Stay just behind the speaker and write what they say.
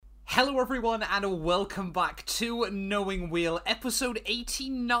Hello everyone and welcome back to Knowing Wheel, episode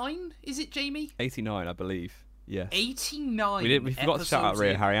 89, is it, Jamie? 89, I believe. Yes. 89. We forgot to shout out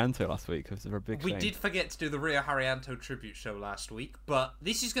Ria Haryanto last week. It was a big shame. We did forget to do the Ria Haryanto tribute show last week, but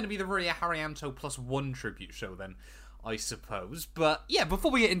this is going to be the Ria Haryanto plus one tribute show then, I suppose. But yeah, before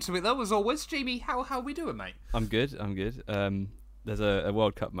we get into it though, as always, Jamie, how are we doing, mate? I'm good. There's a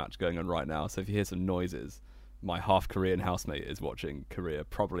World Cup match going on right now, so if you hear some noises, my half-Korean housemate is watching Korea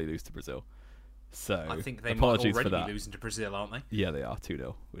probably lose to Brazil. So I think they might apologies already for that. be losing to Brazil, aren't they? Yeah, they are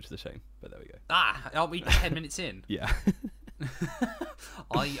 2-0, which is a shame, but there we go. Aren't we 10 minutes in? Yeah.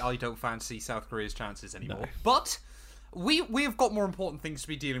 I don't fancy South Korea's chances anymore. No. But we've got more important things to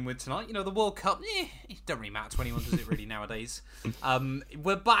be dealing with tonight. You know, the World Cup, it don't really matter to anyone, does it really, nowadays?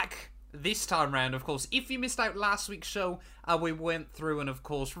 We're back this time round, of course. If you missed out last week's show, we went through and, of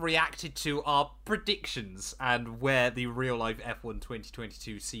course, reacted to our predictions and where the real-life F1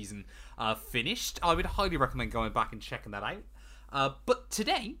 2022 season finished. I would highly recommend going back and checking that out. But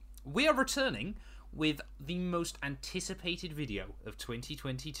today, we are returning with the most anticipated video of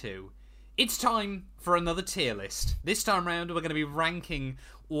 2022. It's time for another tier list. This time round, we're going to be ranking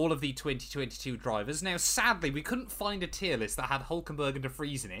all of the 2022 drivers. Now, sadly, we couldn't find a tier list that had Hulkenberg and De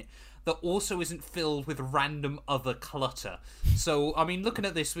Vries in it that also isn't filled with random other clutter. So, I mean, looking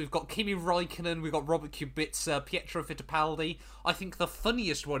at this, we've got Kimi Räikkönen, we've got Robert Kubica, Pietro Fittipaldi. I think the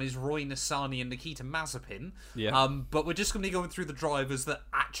funniest one is Roy Nissany and Nikita Mazepin. Yeah. But we're just going to be going through the drivers that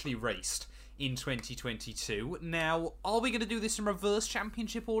actually raced in 2022. Now, are we going to do this in reverse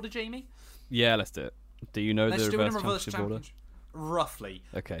championship order, Jamie? Yeah, let's do it. Do you know Let's the do it in reverse reverse championship order? Roughly.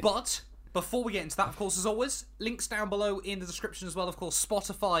 Okay. But before we get into that, of course, as always, links down below in the description as well. Of course,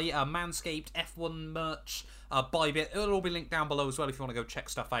 Spotify, Manscaped, F1 merch, Bybit. It'll all be linked down below as well if you want to go check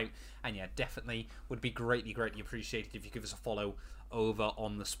stuff out. And yeah, definitely would be greatly appreciated if you give us a follow over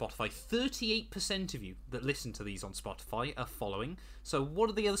on the Spotify. 38% of you that listen to these on Spotify are following. So what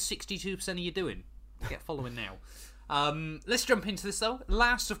are the other 62% of you doing? Get following now. Let's jump into this though.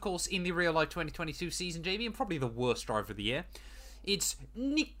 Last, of course, in the real life 2022 season, Jamie, and probably the worst driver of the year. It's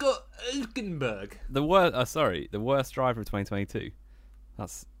Nico Hülkenberg. The worst driver of 2022.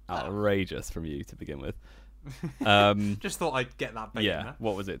 That's outrageous from you to begin with. Just thought I'd get that bait in there.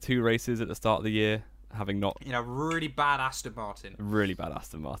 What was it? 2 races at the start of the year, having not... really bad Aston Martin. Really bad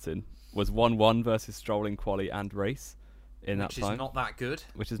Aston Martin. Was 1-1 versus Stroll in quali and race in that time. Which is not that good.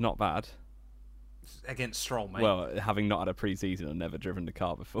 Which is not bad. Against Stroll, mate. Well, having not had a pre-season and never driven the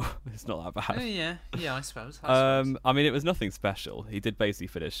car before, it's not that bad. Yeah, I suppose. I mean, it was nothing special. He did basically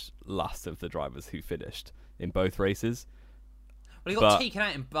finish last of the drivers who finished in both races. Well, he got taken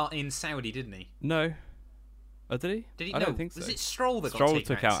out in Saudi, didn't he? No. Oh, did he? Did he? I No. don't think so. Was it Stroll that got Stroll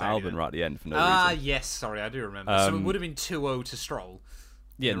taken took out out Saudi, Albon right at the end for no reason. Yes, sorry, I do remember. So it would have been 2-0 to Stroll.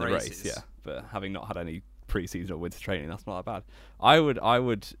 Yeah, in the race, yeah. But having not had any pre-season or winter training, that's not that bad. I would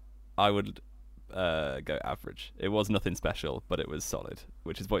go average. It was nothing special, but it was solid,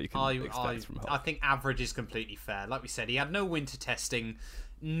 which is what you can expect from Hulk. I think average is completely fair. Like we said, he had no winter testing,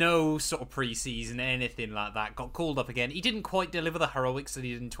 no sort of pre-season, anything like that. Got called up again. He didn't quite deliver the heroics that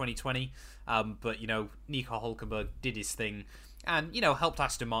he did in 2020, but, Nico Hülkenberg did his thing and, helped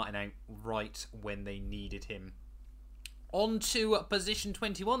Aston Martin out right when they needed him. On to position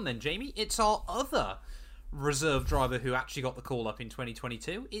 21 then, Jamie. It's our other reserve driver who actually got the call up in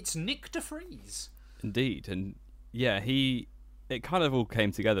 2022. It's Nick De Vries. Indeed, and yeah, it kind of all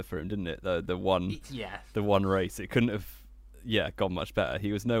came together for him, didn't it? The one race, it couldn't have gone much better.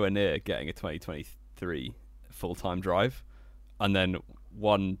 He was nowhere near getting a 2023 full-time drive, and then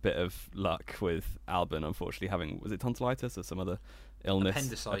one bit of luck with Albon unfortunately having, was it tonsillitis or some other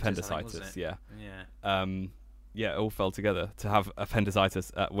illness? Appendicitis, yeah. It all fell together to have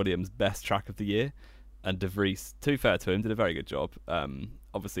appendicitis at Williams' best track of the year. And De Vries, to be fair to him, did a very good job.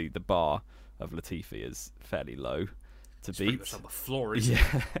 Obviously, the bar of Latifi is fairly low to beat. Pretty much on the floor, isn't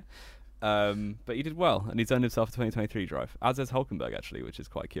it? But he did well, and he's earned himself a 2023 drive, as has Hulkenberg, actually, which is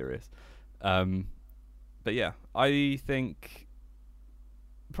quite curious. But yeah, I think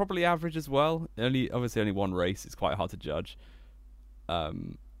probably average as well. Obviously only one race. It's quite hard to judge.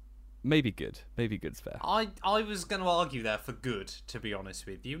 Maybe good. Maybe good's fair. I was going to argue there for good, to be honest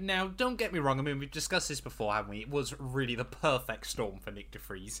with you. Now, don't get me wrong. I mean, we've discussed this before, haven't we? It was really the perfect storm for Nick De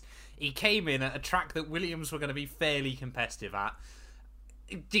Vries. He came in at a track that Williams were going to be fairly competitive at.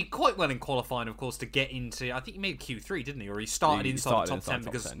 He did quite well in qualifying, of course, to get into... I think he made Q3, didn't he? Or he started inside the top 10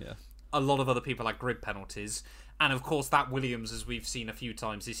 because a lot of other people had grid penalties. And, of course, that Williams, as we've seen a few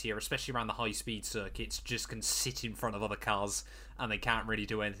times this year, especially around the high-speed circuits, just can sit in front of other cars and they can't really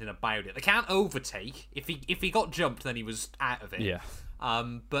do anything about it. They can't overtake. If he got jumped, then he was out of it. Yeah.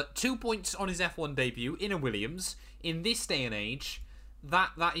 But 2 points on his F1 debut in a Williams in this day and age,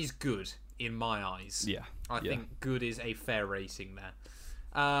 that is good in my eyes. Yeah. I think good is a fair rating there.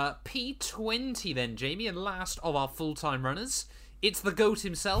 P20 then, Jamie, and last of our full-time runners. It's the GOAT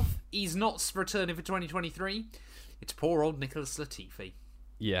himself. He's not returning for 2023. It's poor old Nicholas Latifi.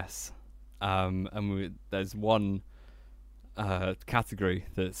 Yes. There's one category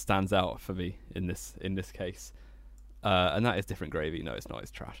that stands out for me in this case, and that is different gravy. No, it's not.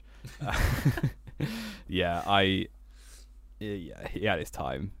 It's trash. He had his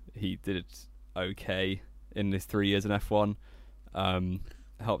time. He did it okay in his 3 years in F1.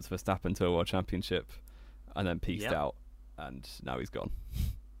 Helped Verstappen to a world championship, and then peaked out, and now he's gone.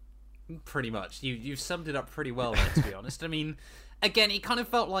 Pretty much. You've summed it up pretty well there, to be honest. I mean, again, it kind of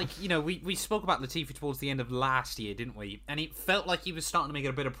felt like, we spoke about Latifi towards the end of last year, didn't we? And it felt like he was starting to make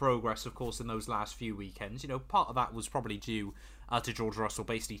a bit of progress, of course, in those last few weekends. Part of that was probably due to George Russell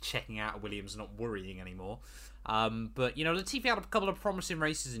basically checking out of Williams and not worrying anymore. But Latifi had a couple of promising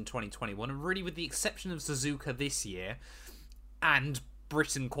races in 2021, and really with the exception of Suzuka this year, and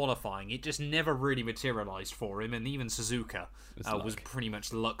Britain qualifying, it just never really materialised for him, and even Suzuka was pretty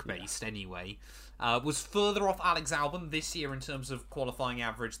much luck-based anyway. Was further off Alex Albon this year in terms of qualifying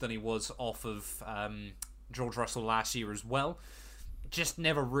average than he was off of George Russell last year as well. Just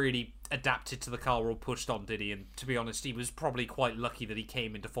never really adapted to the car or pushed on, did he? And to be honest, he was probably quite lucky that he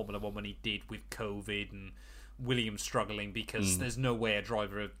came into Formula 1 when he did, with COVID and Williams struggling, because there's no way a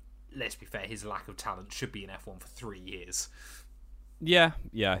driver, let's be fair, his lack of talent should be in F1 for 3 years. Yeah,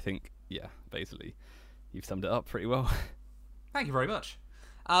 I think, basically, you've summed it up pretty well. Thank you very much.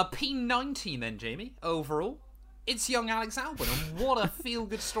 P19 then, Jamie, overall. It's young Alex Albon, and what a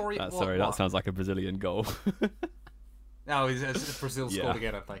feel-good story. Sorry, that sounds like a Brazilian goal. Oh, Brazil scored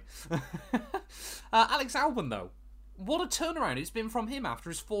again, have they? Alex Albon, though. What a turnaround it's been from him after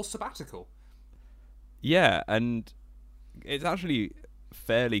his forced sabbatical. Yeah, and it's actually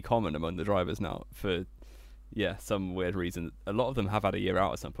fairly common among the drivers now for... some weird reason. A lot of them have had a year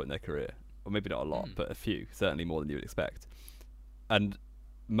out at some point in their career. Or maybe not a lot, but a few. Certainly more than you would expect. And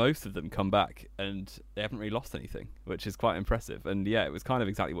most of them come back and they haven't really lost anything, which is quite impressive. And it was kind of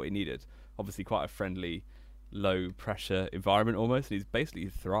exactly what he needed. Obviously quite a friendly, low-pressure environment almost. And he's basically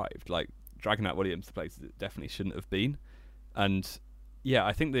thrived. Like, dragging out Williams to places it definitely shouldn't have been. And,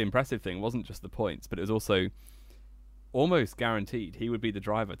 I think the impressive thing wasn't just the points, but it was also almost guaranteed he would be the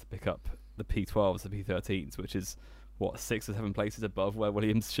driver to pick up the P12s, the P13s, which is 6 or 7 places above where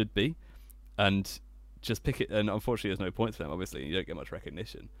Williams should be, and just pick it. And unfortunately there's no points for them, obviously, and you don't get much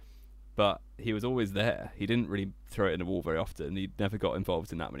recognition, but he was always there. He didn't really throw it in the wall very often. He never got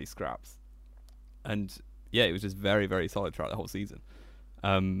involved in that many scraps, and he was just very, very solid throughout the whole season.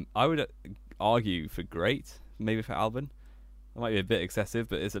 I would argue for great, maybe for Albon. It might be a bit excessive,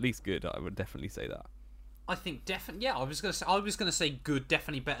 but it's at least good. I would definitely say that. I think definitely, I was gonna say good,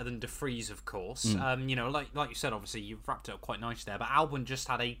 definitely better than De Vries, of course. Like you said, obviously you've wrapped it up quite nicely there. But Albon just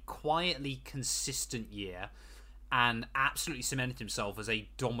had a quietly consistent year, and absolutely cemented himself as a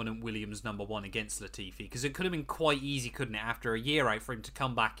dominant Williams number one against Latifi. Because it could have been quite easy, couldn't it, after a year out for him to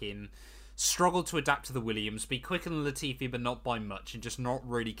come back in, struggle to adapt to the Williams, be quicker than Latifi, but not by much, and just not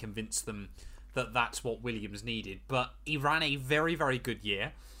really convince them that that's what Williams needed. But he ran a very, very good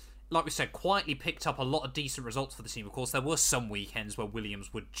year. Like we said, quietly picked up a lot of decent results for the team. Of course, there were some weekends where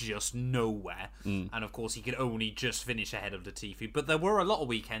Williams were just nowhere. And of course, he could only just finish ahead of Latifi. But there were a lot of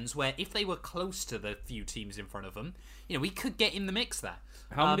weekends where, if they were close to the few teams in front of them, we could get in the mix there.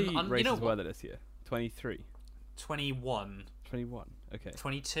 How many races were there this year? 23? 21. 21, okay.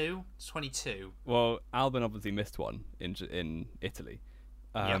 22? 22. Well, Albon obviously missed one in Italy.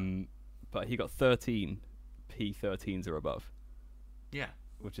 But he got 13 P13s or above. Yeah.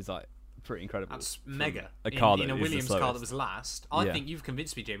 Which is like pretty incredible. That's mega. A car in a Williams car that was last. I think you've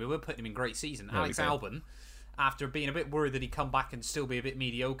convinced me, Jamie. We're putting him in great season. Alex Albon, after being a bit worried that he'd come back and still be a bit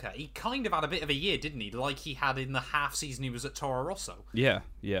mediocre, he kind of had a bit of a year, didn't he? Like he had in the half season he was at Toro Rosso. Yeah.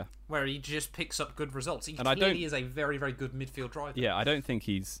 Where he just picks up good results. He clearly is a very, very good midfield driver. Yeah, I don't think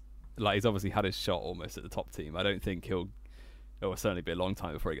he's obviously had his shot almost at the top team. I don't think it will certainly be a long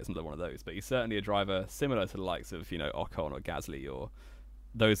time before he gets another one of those. But he's certainly a driver similar to the likes of, Ocon or Gasly or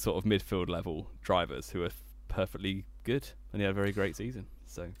those sort of midfield level drivers who are perfectly good, and he had a very great season.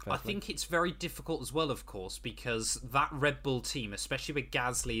 So I think it's very difficult as well, of course, because that Red Bull team, especially with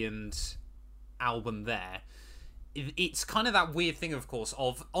Gasly and Albon there, it's kind of that weird thing, of course,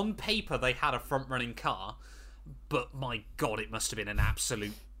 of on paper they had a front running car, but my God, it must have been an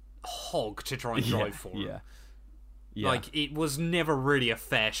absolute hog to try and drive for him. Yeah. Like, it was never really a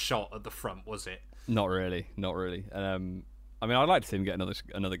fair shot at the front, was it? Not really. I mean, I'd like to see him get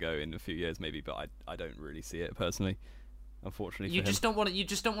another go in a few years, maybe, but I don't really see it personally. Unfortunately, you just don't want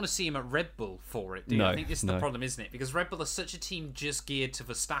to see him at Red Bull for it, do you? I think this is the problem, isn't it? Because Red Bull are such a team just geared to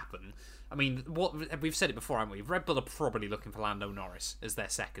Verstappen. I mean, we've said it before, haven't we? Red Bull are probably looking for Lando Norris as their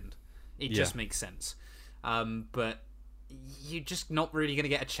second. It just makes sense. But you're just not really going to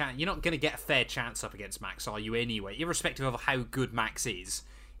get a chance. You're not going to get a fair chance up against Max, are you? Anyway, irrespective of how good Max is.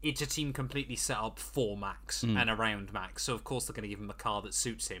 It's a team completely set up for Max and around Max, so of course they're going to give him a car that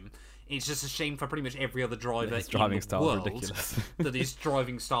suits him. It's just a shame for pretty much every other driver in the world that his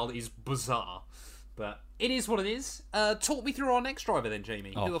driving style is bizarre. But it is what it is. Talk me through our next driver then,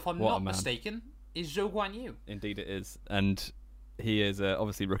 Jamie, who, if I'm not mistaken, is Zhou Guanyu. Indeed it is. And he is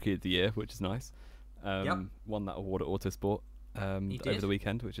obviously Rookie of the Year, which is nice. Won that award at Autosport over the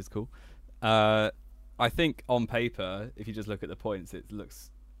weekend, which is cool. I think on paper, if you just look at the points, it looks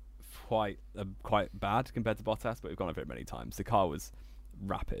quite bad compared to Bottas, but we've gone over it many times. The car was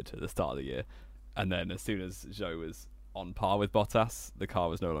rapid at the start of the year, and then as soon as Zhou was on par with Bottas, the car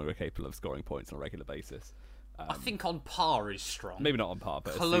was no longer capable of scoring points on a regular basis. I think on par is strong. Maybe not on par,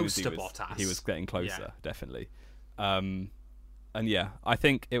 but close to Bottas. He was getting closer, definitely. And yeah, I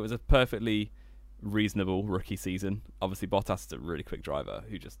think it was a perfectly reasonable rookie season. Obviously, Bottas is a really quick driver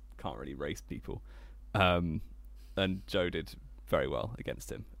who just can't really race people. And Zhou did very well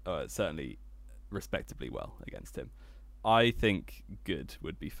against him. Certainly respectably well against him. I think good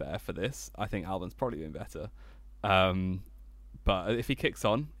would be fair for this. I think Albon's probably doing better. But if he kicks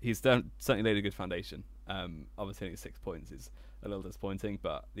on, he's certainly laid a good foundation. Obviously, only 6 points is a little disappointing,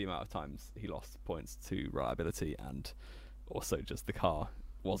 but the amount of times he lost points to reliability and also just the car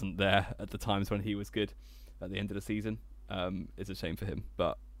wasn't there at the times when he was good at the end of the season is a shame for him.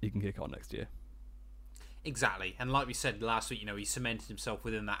 But he can kick on next year. Exactly, and like we said last week, he cemented himself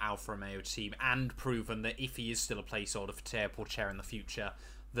within that Alfa Romeo team and proven that if he is still a placeholder for Teo Pourchaire in the future,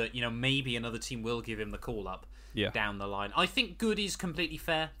 that maybe another team will give him the call up down the line. I think good is completely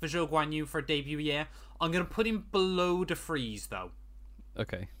fair for Zhou Guanyu for a debut year. I'm going to put him below De Vries though.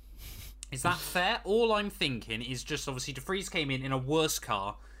 Okay. Is that fair? All I'm thinking is just obviously De Vries came in a worse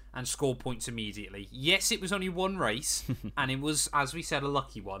car and scored points immediately. Yes, it was only one race, and it was, as we said, a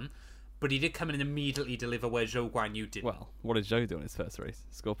lucky one. But he did come in and immediately deliver where Zhou Guanyu didn't. Well, what did Zhou do in his first race?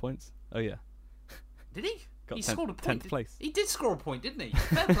 Score points? Oh, yeah. Did he? He scored a point. 10th place. He did score a point, didn't he?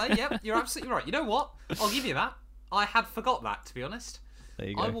 Fair play, yep. You're absolutely right. You know what? I'll give you that. I had forgot that, to be honest. There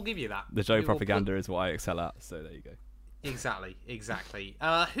you go. I will give you that. The Zhou propaganda is what I excel at, so there you go. Exactly.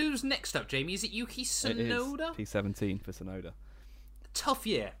 Who's next up, Jamie? Is it Yuki Tsunoda? It is P17 for Tsunoda. Tough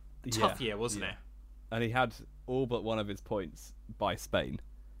year, wasn't it? And he had all but one of his points by Spain,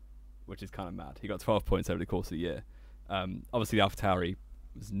 which is kind of mad. He got 12 points over the course of the year. Obviously, the AlphaTauri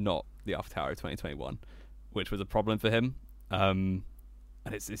was not the AlphaTauri of 2021, which was a problem for him. And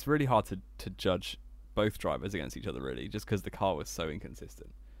it's really hard to judge both drivers against each other, really, just because the car was so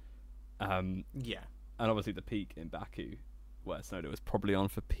inconsistent. And obviously the peak in Baku, where Tsunoda was probably on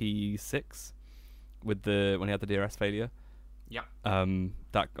for P6 when he had the DRS failure. Yeah.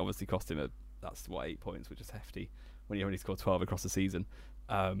 That obviously cost him 8 points, which is hefty when you only scored 12 across the season.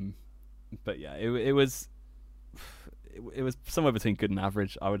 But yeah, it was somewhere between good and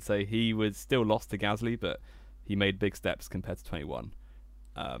average, I would say. He was still lost to Gasly, but he made big steps compared to 21.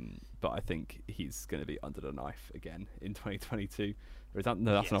 But I think he's going to be under the knife again in 2022. Or that's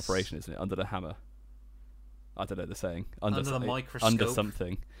an operation, isn't it? Under the hammer. I don't know the saying. Under the microscope. Under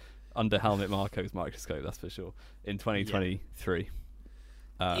something. Under Helmut Marko's microscope, that's for sure. In 2023.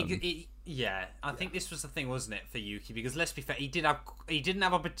 I think this was the thing, wasn't it, for Yuki? Because let's be fair, he didn't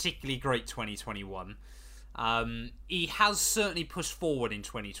have a particularly great 2021. He has certainly pushed forward in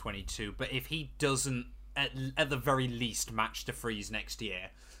 2022, but if he doesn't, at the very least, match De Vries next year,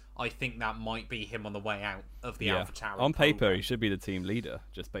 I think that might be him on the way out of the AlphaTauri. On paper, he should be the team leader,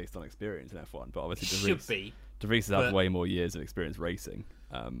 just based on experience in F1. But obviously, De Vries has had way more years of experience racing.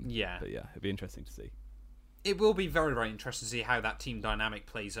 But yeah, it'd be interesting to see. It will be very, very interesting to see how that team dynamic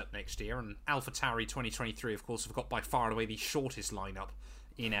plays up next year. And AlphaTauri 2023, of course, have got by far and away the shortest lineup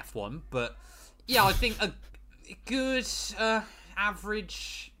in F1. But yeah, I think a good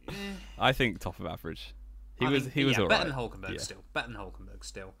average. I think top of average. He was all right. Better than Hülkenberg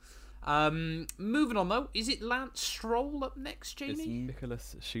still. Moving on though, is it Lance Stroll up next, Jamie? It's Michael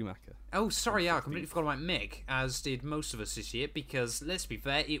Schumacher. Oh, sorry, I completely forgot about Mick, as did most of us this year, because let's be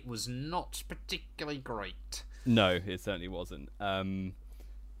fair, it was not particularly great. No, it certainly wasn't.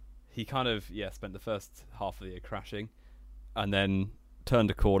 He kind of spent the first half of the year crashing, and then turned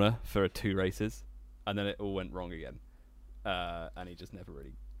a corner for 2 races, and then it all went wrong again, and he just never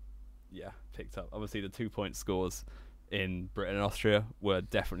really picked up. Obviously, the 2-point scores in Britain and Austria were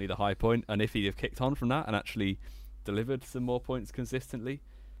definitely the high point. And if he'd have kicked on from that and actually delivered some more points consistently,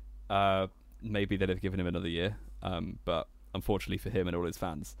 maybe they'd have given him another year. But unfortunately for him and all his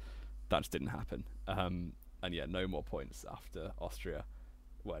fans, that just didn't happen. And yeah, no more points after Austria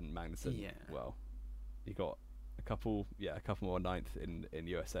when Magnussen, he got a couple more ninth in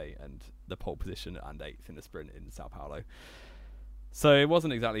USA and the pole position and 8th in the sprint in Sao Paulo. So it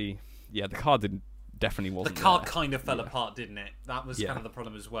wasn't exactly, the car definitely wasn't. The car kind of fell apart, didn't it? That was kind of the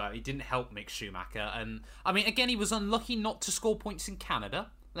problem as well. It didn't help Mick Schumacher, and I mean, again, he was unlucky not to score points in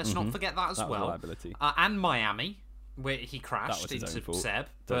Canada. Let's not forget that as well. Was a liability. And Miami, where he crashed into Seb.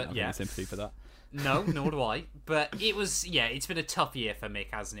 Don't have any sympathy for that. No, nor do I. But it was, it's been a tough year for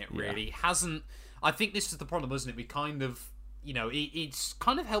Mick, hasn't it? Really, I think this is the problem, isn't it? We kind of, it's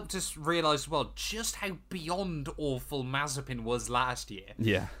kind of helped us realise as well just how beyond awful Mazepin was last year.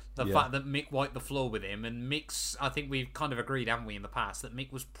 Yeah. The fact that Mick wiped the floor with him, and Mick's, I think we've kind of agreed, haven't we, in the past, that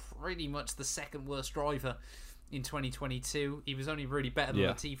Mick was pretty much the second worst driver in 2022. He was only really better than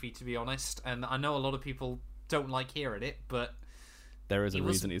Latifi, to be honest. And I know a lot of people don't like hearing it, but there is a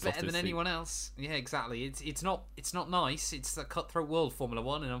reason he's better than anyone else. Yeah, exactly. It's not nice. It's a cutthroat world, Formula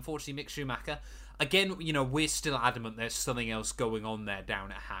One, and unfortunately, Mick Schumacher. Again, we're still adamant there's something else going on there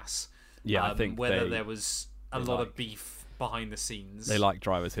down at Haas. Yeah, I think whether there was a lot of beef behind the scenes. They like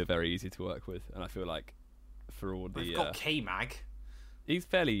drivers who are very easy to work with, and I feel like for all the we've got K-Mag. He's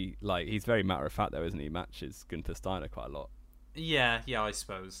very matter of fact though, isn't he? Matches Gunther Steiner quite a lot. Yeah, I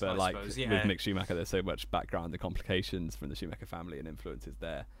suppose. But with Mick Schumacher, there's so much background and complications from the Schumacher family and influences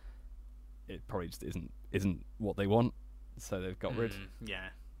there. It probably just isn't what they want, so they've got rid. Yeah,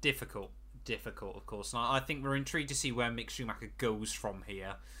 difficult, of course. And I think we're intrigued to see where Mick Schumacher goes from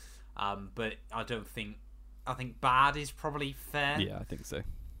here. But I think bad is probably fair. Yeah, I think so.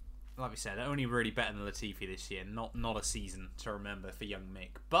 Like we said, only really better than Latifi this year. Not a season to remember for young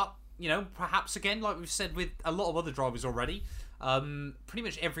Mick. But perhaps again, like we've said with a lot of other drivers already, pretty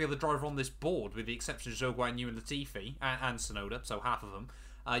much every other driver on this board, with the exception of Zhou Guanyu and Latifi and Tsunoda, so half of them,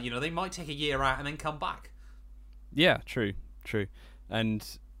 they might take a year out and then come back. Yeah, true. And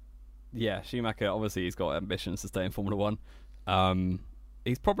yeah, Schumacher, obviously he's got ambitions to stay in Formula One.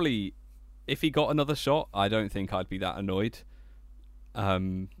 He's probably, if he got another shot, I don't think I'd be that annoyed.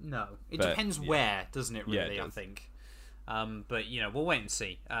 No, it depends where, doesn't it, really, I think. But, we'll wait and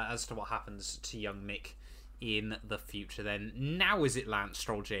see as to what happens to young Mick in the future then. Now is it Lance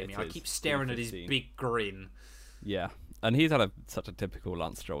Stroll, Jamie? I keep staring at his big grin. Yeah, and he's had such a typical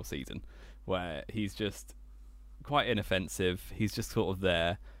Lance Stroll season where he's just quite inoffensive. He's just sort of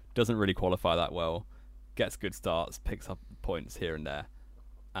there, doesn't really qualify that well, gets good starts, picks up points here and there,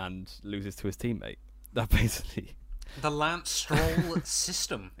 and loses to his teammate. That basically... The Lance Stroll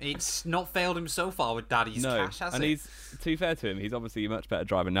system. It's not failed him so far with Daddy's cash, has it? And he's, to be fair to him, he's obviously a much better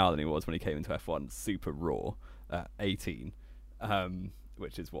driver now than he was when he came into F1 super raw at 18,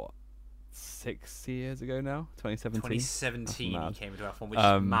 which is 6 years ago now? 2017 he came into F1, which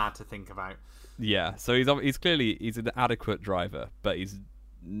is mad to think about. Yeah, so he's clearly an adequate driver, but I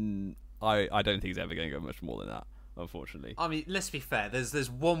don't think he's ever going to go much more than that, unfortunately. I mean, let's be fair. There's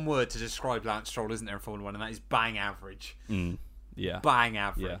one word to describe Lance Stroll, isn't there, in Formula 1, and that is bang average. Yeah, bang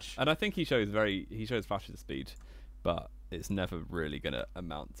average. Yeah. And I think he shows flashes of speed, but it's never really going to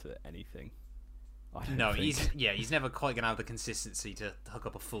amount to anything. No, he's never quite going to have the consistency to hook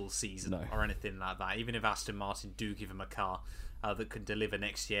up a full season or anything like that. Even if Aston Martin do give him a car that can deliver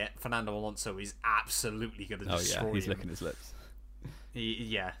next year, Fernando Alonso is absolutely going to destroy him. He's licking his lips.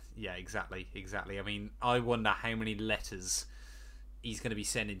 Yeah, exactly. I mean, I wonder how many letters he's going to be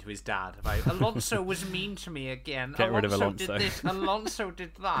sending to his dad about Alonso was mean to me again. Get rid of Alonso. Did this. Alonso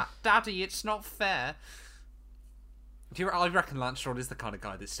did that. Daddy, it's not fair. I reckon Lance Stroll is the kind of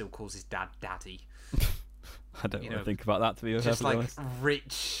guy that still calls his dad Daddy. I don't want to think about that, to be just like honest.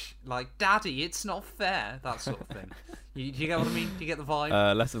 Rich, like Daddy, it's not fair. That sort of thing. You get what I mean? Do you get the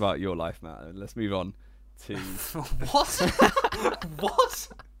vibe? Less about your life, Matt. Let's move on to what? What?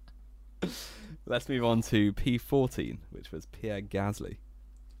 Let's move on to P14, which was Pierre Gasly.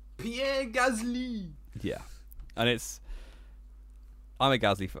 Pierre Gasly. Yeah, and I'm a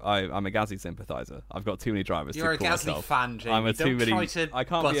Gasly sympathiser. I've got too many drivers. You're to call a Gasly myself. fan, Jamie. I'm try to I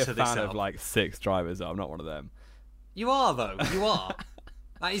can't be a fan of like 6 drivers. I'm not one of them. You are though. You are.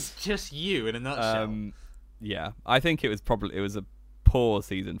 That is just you in a nutshell. Yeah, I think it was a poor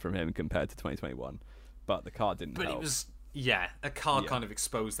season from him compared to 2021, but the car didn't help. But it was a car kind of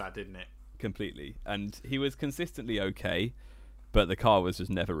exposed that, didn't it? Completely, and he was consistently okay, but the car was just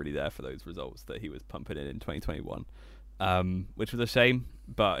never really there for those results that he was pumping in 2021. Which was a shame,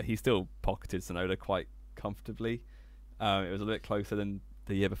 but he still pocketed Tsunoda quite comfortably It was a bit closer than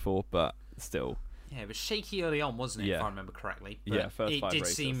the year before, but still. Yeah, it was shaky early on, wasn't it, if I remember correctly? But first 5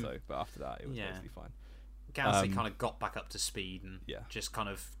 races or so, but after that it was mostly fine. Gasly kind of got back up to speed and just kind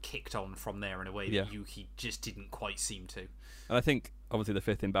of kicked on from there in a way that Yuki just didn't quite seem to. And I think, obviously, the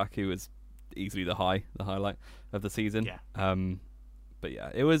 5th in Baku was easily the highlight of the season. Yeah. But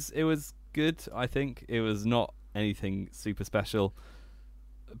yeah, it was good, I think. It was not anything super special.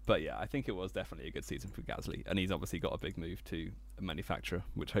 But yeah, I think it was definitely a good season for Gasly. And he's obviously got a big move to a manufacturer,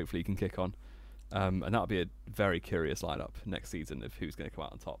 which hopefully he can kick on. And that'll be a very curious lineup next season of who's going to come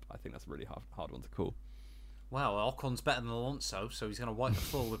out on top. I think that's a really hard one to call. Well, Ocon's better than Alonso, so he's going to wipe the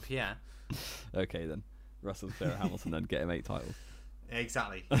floor with Pierre. Okay, then. Russell's clear at Hamilton, then get him 8 titles.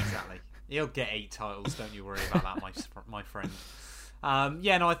 Exactly. He'll get 8 titles, don't you worry about that, my friend.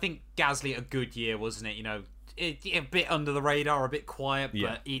 I think Gasly a good year, wasn't it? You know, a bit under the radar, a bit quiet,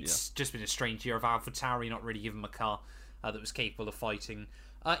 but it's just been a strange year of AlphaTauri not really giving him a car that was capable of fighting.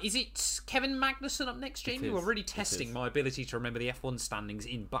 Is it Kevin Magnussen up next, Jamie? We're really testing my ability to remember the F1 standings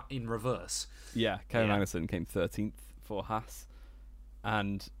in reverse. Yeah, Kevin Magnussen came 13th for Haas.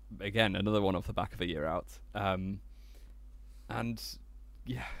 And again, another one off the back of a year out.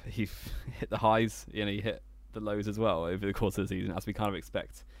 He hit the highs, he hit the lows as well over the course of the season, as we kind of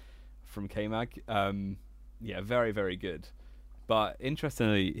expect from K-Mag. Very, very good. But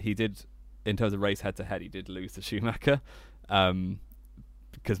interestingly, he did, in terms of race head-to-head, he did lose to Schumacher.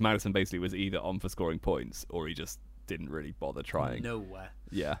 Because Magnussen basically was either on for scoring points or he just didn't really bother trying. Nowhere.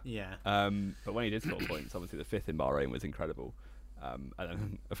 Yeah. But when he did score points, obviously the 5th in Bahrain was incredible. And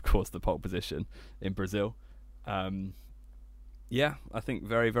then, of course, the pole position in Brazil. I think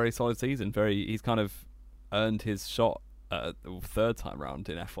very, very solid season. He's kind of earned his shot the 3rd time round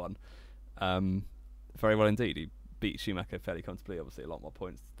in F1. Very well indeed. He beat Schumacher fairly comfortably. Obviously, a lot more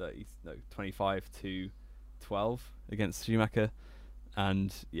points. 25-12 against Schumacher.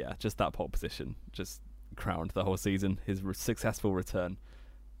 And just that pole position just crowned the whole season. His successful return.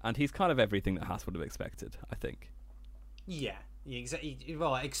 And he's kind of everything that Haas would have expected, I think. Yeah. Exactly.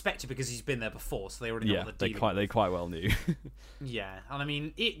 Well, I expect it because he's been there before, so they already know what they're dealing with. They quite well knew. Yeah, and I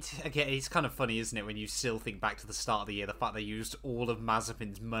mean, it's kind of funny, isn't it, when you still think back to the start of the year, the fact they used all of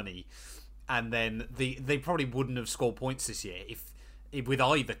Mazepin's money, and then they probably wouldn't have scored points this year with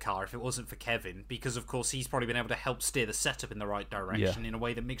either car if it wasn't for Kevin, because of course he's probably been able to help steer the setup in the right direction in a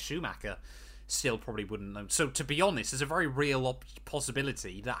way that Mick Schumacher still probably wouldn't know. So to be honest, there's a very real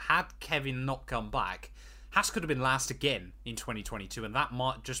possibility that had Kevin not come back, Haas could have been last again in 2022, and that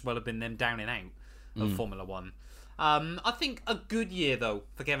might just well have been them down and out of Formula 1. I think a good year, though,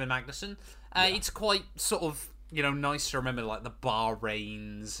 for Kevin Magnussen. It's quite sort of, nice to remember, like, the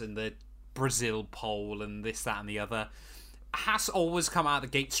Bahrains and the Brazil pole and this, that, and the other. Haas always come out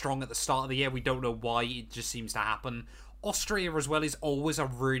of the gate strong at the start of the year. We don't know why. It just seems to happen. Austria as well is always a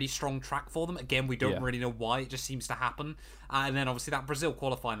really strong track for them. Again, we don't really know why. It just seems to happen. And then obviously that Brazil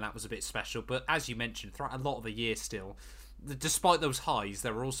qualifying lap was a bit special. But as you mentioned, throughout a lot of the year still, despite those highs,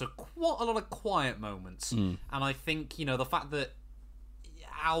 there were also quite a lot of quiet moments. And I think, the fact that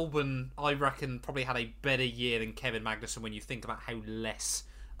Albon, I reckon, probably had a better year than Kevin Magnussen when you think about how less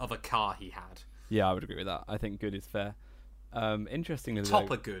of a car he had. Yeah, I would agree with that. I think good is fair. Interestingly,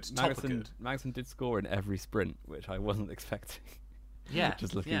 Top of good. Magnussen did score in every sprint, which I wasn't expecting. Yeah,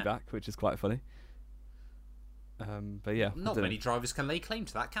 just looking back, which is quite funny. But yeah, not many drivers can lay claim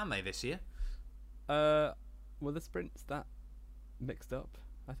to that, can they, this year? Well, the sprints that mixed up,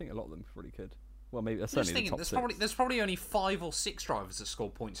 I think a lot of them probably could. Well, maybe certainly the top six. There's probably only 5 or 6 drivers that score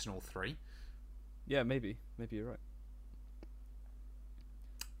points in all 3. Yeah, maybe you're right.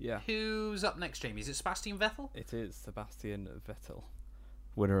 Yeah. Who's up next, Jamie? Is it Sebastian Vettel? It is Sebastian Vettel,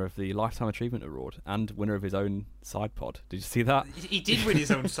 winner of the Lifetime Achievement Award and winner of his own side pod. Did you see that? He did win his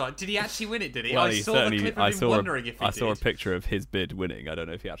own side. Did he actually win it? Did he? Well, I saw the clip of him wondering if he did. I saw a picture of his bid winning. I don't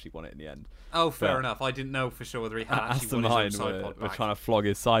know if he actually won it in the end. Oh, fair enough. I didn't know for sure whether he had actually won his own side pod. We're trying to flog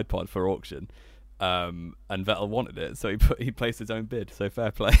his side pod for auction. And Vettel wanted it, so he placed his own bid. So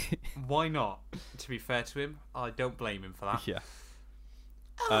fair play. Why not? To be fair to him, I don't blame him for that. Yeah.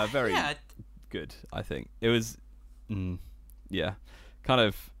 Very good, I think. It was, kind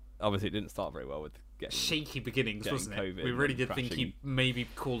of, obviously it didn't start very well with getting shaky beginnings, wasn't it? COVID we really did think he maybe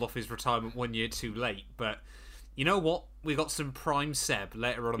called off his retirement 1 year too late, but you know what? We got some prime Seb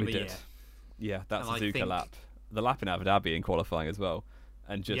later on in the year. Yeah, that Suzuka lap. The lap in Abu Dhabi in qualifying as well.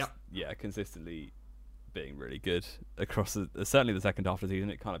 And just, consistently being really good across, certainly the second half of the season.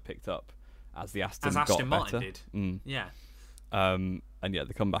 It kind of picked up as the Aston got better. Martin did. Yeah. And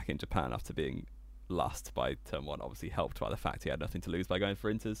the comeback in Japan after being last by turn 1 obviously helped by the fact he had nothing to lose by going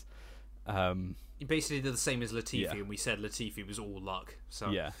for Inters. He basically did the same as Latifi, Yeah. and we said Latifi was all luck. So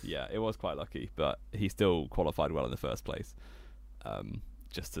Yeah, it was quite lucky, but he still qualified well in the first place,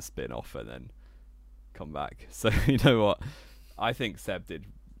 just to spin off and then come back. So you know what, I think Seb did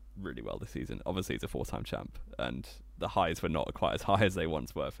really well this season. Obviously, he's a 4-time champ, and the highs were not quite as high as they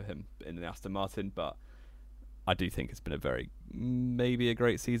once were for him in the Aston Martin, but I do think it's been maybe a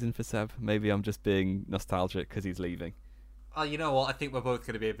great season for Seb. Maybe I'm just being nostalgic because he's leaving. You know what? I think we're both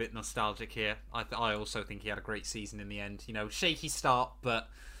going to be a bit nostalgic here. I also think he had a great season in the end. You know, shaky start, but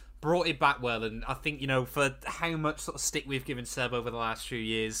brought it back well. And I think, you know, for how much sort of stick we've given Seb over the last few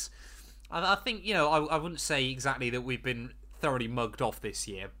years, I think, you know, I wouldn't say exactly that we've been thoroughly mugged off this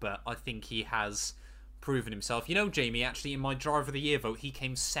year, but I think he has proven himself. You know, Jamie, actually, in my Driver of the Year vote, he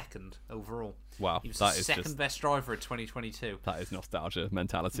came second overall. Wow, he was the second best driver of 2022. That is nostalgia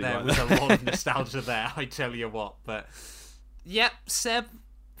mentality. There right was there. a lot of nostalgia there, I tell you what. But yep, Seb,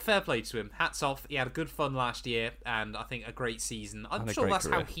 fair play to him. Hats off. He had a good fun last year, and I think a great season. I'm sure that's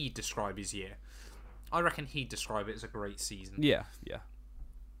how he'd describe his year. I reckon he'd describe it as a great season. Yeah.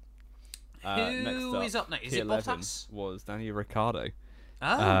 Who is up next? Is it Bottas? Was Daniel Ricciardo.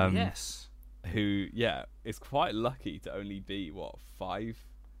 Oh, yes. Who, is quite lucky to only be, 5?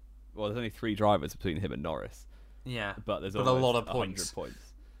 Well, there's only 3 drivers between him and Norris. Yeah. But there's a lot of points. 100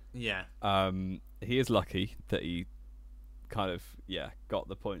 points. Yeah. He is lucky that he kind of, got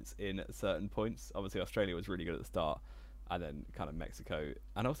the points in at certain points. Obviously, Australia was really good at the start, and then kind of Mexico,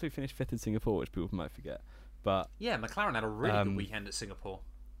 and also finished 5th in Singapore, which people might forget. But yeah, McLaren had a really good weekend at Singapore.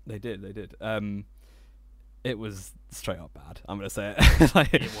 They did. It was straight up bad. I'm going to say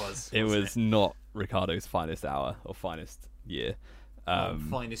it. It was not Ricciardo's finest hour or finest year.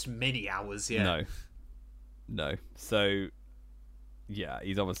 Finest many hours, yeah. No. So,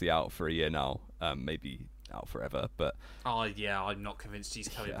 he's obviously out for a year now. Maybe out forever, but I'm not convinced he's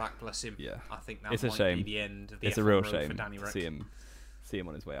coming back. Bless him. Yeah, I think that it's might a shame. be the end of the it's F1 a real road shame for Danny to Rick. see him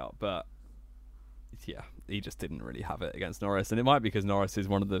on his way out, but he just didn't really have it against Norris, and it might be because Norris is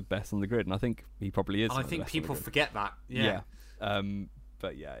one of the best on the grid, and I think he probably is. I think people forget that.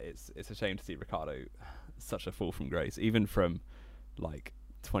 But it's a shame to see Ricciardo such a fall from grace, even from like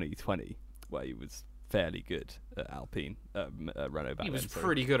 2020, where he was fairly good at Alpine, Renault back then. He was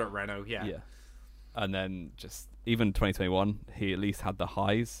pretty good at Renault, yeah. And then just even 2021, he at least had the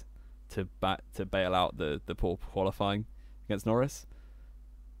highs to bail out the poor qualifying against Norris.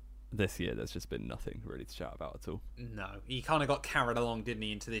 This year, there's just been nothing really to shout about at all. No, he kind of got carried along, didn't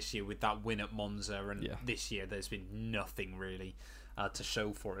he, into this year with that win at Monza, and this year there's been nothing really to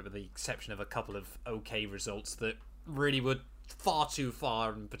show for it, with the exception of a couple of okay results that really were far too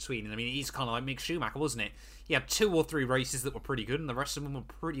far in between. I mean, he's kind of like Mick Schumacher, wasn't it? He had 2 or 3 races that were pretty good, and the rest of them were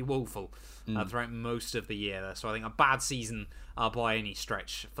pretty woeful throughout most of the year. So I think a bad season by any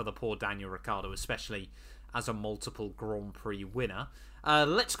stretch for the poor Daniel Ricciardo, especially as a multiple Grand Prix winner.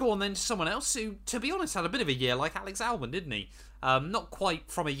 Let's go on then to someone else who, to be honest, had a bit of a year like Alex Albon, didn't he? Not quite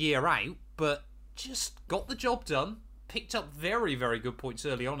from a year out, but just got the job done, picked up very, very good points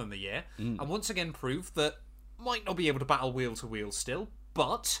early on in the year, and once again proved that might not be able to battle wheel to wheel still,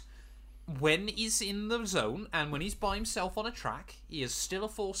 but when he's in the zone and when he's by himself on a track, he is still a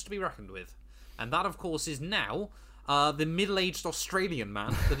force to be reckoned with. And that, of course, is now the middle-aged Australian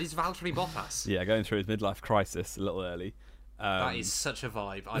man that is Valtteri Bottas. Yeah, going through his midlife crisis a little early. That is such a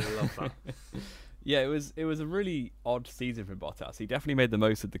vibe. I love that. It was a really odd season for Bottas. He definitely made the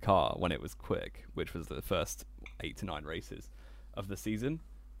most of the car when it was quick, which was the first 8 to 9 races of the season.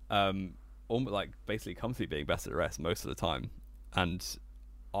 Almost like basically comfortably being best at the rest most of the time, and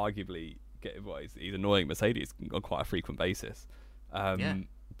arguably he's annoying Mercedes on quite a frequent basis.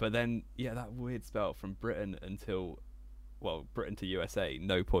 But then that weird spell from Britain to USA,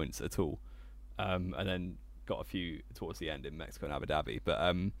 no points at all, and then got a few towards the end in Mexico and Abu Dhabi. But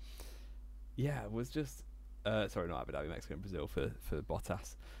it was just sorry, not Abu Dhabi, Mexico and Brazil for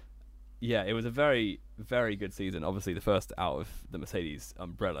Bottas. It was a very, very good season. Obviously, the first out of the Mercedes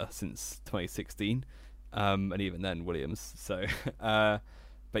umbrella since 2016, and even then Williams. So, but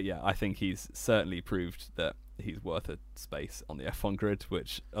I think he's certainly proved that he's worth a space on the F1 grid,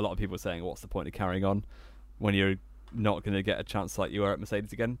 which a lot of people are saying, what's the point of carrying on when you're not going to get a chance like you were at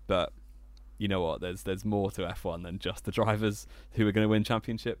Mercedes again? But you know what? There's more to F1 than just the drivers who are going to win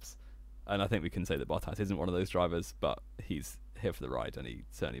championships. And I think we can say that Bottas isn't one of those drivers, but he's here for the ride, and he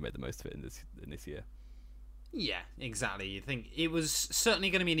certainly made the most of it in this year. Yeah, exactly. I think it was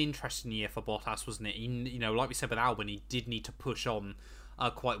certainly going to be an interesting year for Bottas, wasn't it? Like we said with Albon, he did need to push on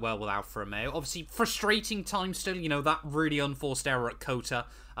quite well with Alfa Romeo. Obviously, frustrating time still. That really unforced error at Kota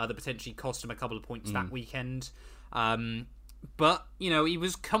that potentially cost him a couple of points that weekend. But, he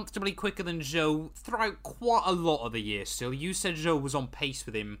was comfortably quicker than Zhou throughout quite a lot of the year still. You said Zhou was on pace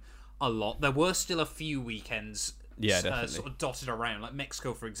with him a lot. There were still a few weekends sort of dotted around, like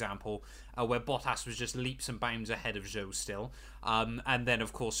Mexico, for example, where Bottas was just leaps and bounds ahead of Zhou still. And then,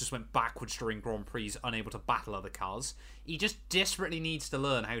 of course, just went backwards during Grand Prix, unable to battle other cars. He just desperately needs to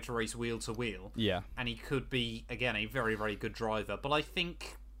learn how to race wheel to wheel. Yeah. And he could be, again, a very, very good driver. But I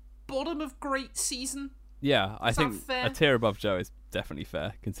think bottom of great season. Yeah, I think a tier above Zhou is definitely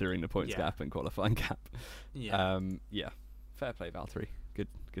fair, considering the points gap and qualifying gap. Yeah. Fair play, Valtteri. Good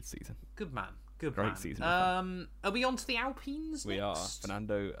season. Good man. Great season. Are we on to the Alpines We next? are.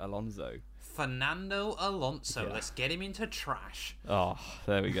 Fernando Alonso. Yeah. Let's get him into trash. Oh,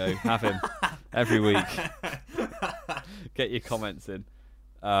 there we go. Have him every week. Get your comments in.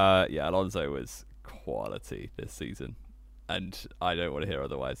 Alonso was quality this season. And I don't want to hear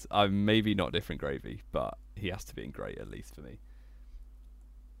otherwise. I'm maybe not different gravy, but he has to be in great, at least for me.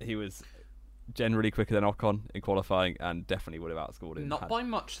 He was generally quicker than Ocon in qualifying and definitely would have outscored him. Not by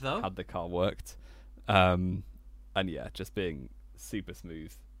much, though. Had the car worked. Just being super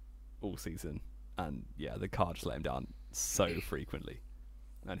smooth all season. And the car just let him down so frequently.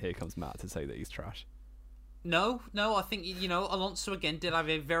 And here comes Matt to say that he's trash. No, I think, Alonso again did have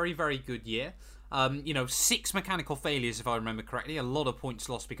a very, very good year. 6 mechanical failures, if I remember correctly. A lot of points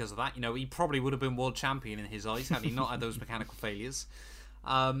lost because of that. He probably would have been world champion in his eyes had he not had those mechanical failures.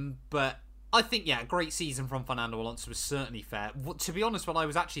 But I think, a great season from Fernando Alonso is certainly fair. To be honest, what I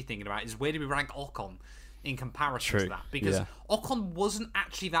was actually thinking about is where do we rank Ocon in comparison to that? Because Ocon wasn't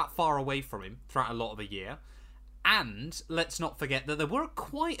actually that far away from him throughout a lot of the year. And let's not forget that there were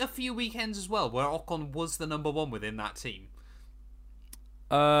quite a few weekends as well where Ocon was the number one within that team.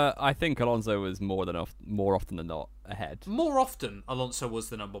 I think Alonso was more often than not ahead. More often, Alonso was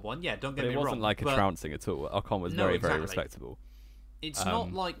the number one. Yeah, don't get me wrong. It wasn't like a trouncing at all. Ocon was very, exactly. very respectable. It's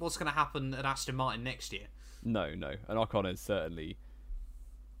not like what's going to happen at Aston Martin next year. No. And Ocon is certainly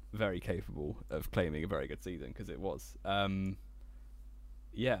very capable of claiming a very good season because it was.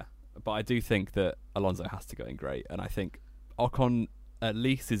 But I do think that Alonso has to go in great. And I think Ocon at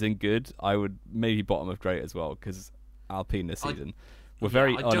least is in good. I would maybe bottom of great as well because Alpine this season were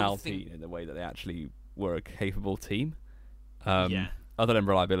very un-Alpine in the way that they actually were a capable team. Other than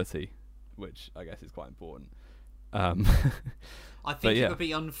reliability, which I guess is quite important. I think it would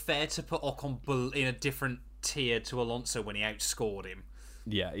be unfair to put Ocon in a different tier to Alonso when he outscored him.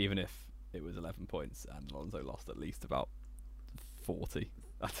 Yeah, even if it was 11 points and Alonso lost at least about 40.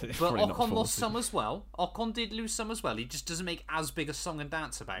 But Ocon lost some as well. Ocon did lose some as well. He just doesn't make as big a song and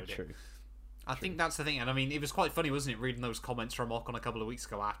dance about it. I think that's the thing. And I mean, it was quite funny, wasn't it, reading those comments from Ocon a couple of weeks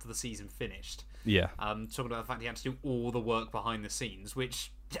ago after the season finished. Yeah. Talking about the fact he had to do all the work behind the scenes,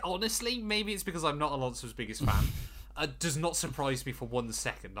 which, honestly, maybe it's because I'm not Alonso's biggest fan. Does not surprise me for 1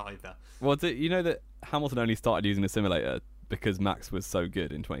 second either. Well, you know that Hamilton only started using the simulator because Max was so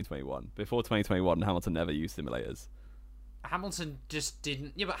good in 2021. Before 2021, Hamilton never used simulators. Hamilton just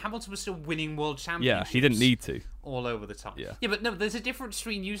didn't... Yeah, but Hamilton was still winning world championships. Yeah, he didn't need to. All over the time. Yeah, but no, there's a difference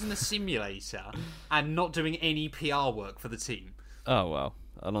between using the simulator and not doing any PR work for the team. Oh, well.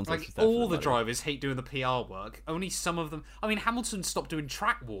 Alonso's just all the drivers hate doing the PR work. Only some of them... I mean, Hamilton stopped doing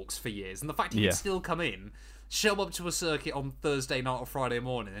track walks for years, and the fact he can still come in, show up to a circuit on Thursday night or Friday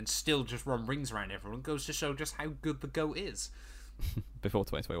morning, and still just run rings around everyone goes to show just how good the GOAT is. Before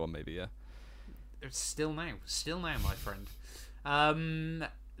 2021, maybe, yeah. Still now, my friend.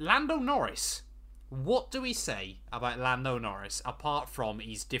 Lando Norris. What do we say about Lando Norris apart from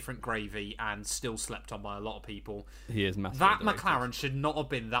he's different gravy and still slept on by a lot of people? He is massive. That McLaren should not have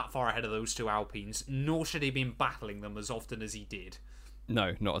been that far ahead of those two Alpines, nor should he have been battling them as often as he did.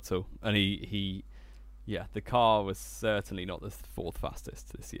 No, not at all. And he the car was certainly not the 4th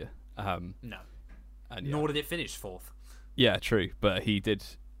fastest this year. No. And nor did it finish 4th. Yeah, true. But he did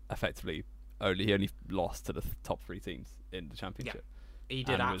effectively he only lost to the top 3 teams in the championship. Yeah, he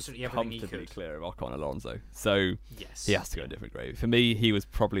did absolutely everything he could. Comfortably clear of Ocon and Alonso. So he has to go a different grade. For me, he was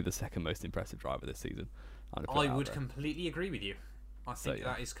probably the second most impressive driver this season. I would completely agree with you. I think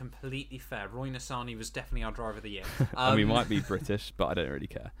that is completely fair. Roy Nissany was definitely our driver of the year. And we might be British, but I don't really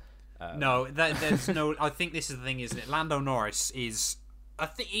care. No, there's no... I think this is the thing, isn't it? Lando Norris is... I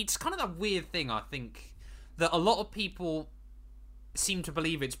think it's kind of that weird thing, I think, that a lot of people seem to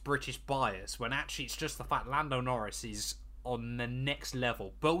believe it's British bias, when actually it's just the fact Lando Norris is on the next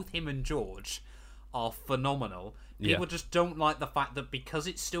level. Both him and George are phenomenal. People just don't like the fact that because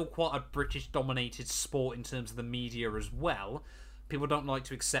it's still quite a British-dominated sport in terms of the media as well, people don't like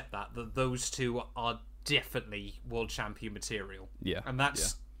to accept that those two are definitely world champion material. Yeah. And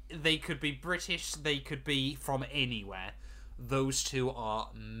that's... They could be British, they could be from anywhere. those two are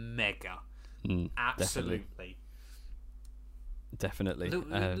mega. Absolutely. Definitely.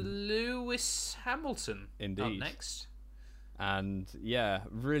 Lewis Hamilton indeed. Up next. And yeah,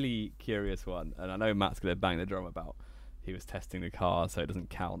 really curious one. And I know Matt's going to bang the drum about he was testing the car, so it doesn't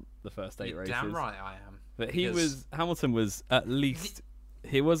count the first 8 races. Damn right I am. But Hamilton was at least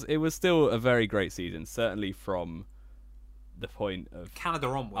it was still a very great season, certainly from the point of Canada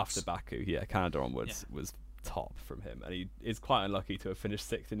onwards. After Baku, Canada onwards was top from him, and he is quite unlucky to have finished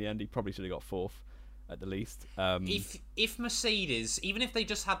 6th in the end. He probably should have got 4th at the least. If Mercedes, even if they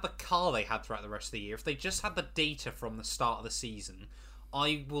just had the car they had throughout the rest of the year, if they just had the data from the start of the season,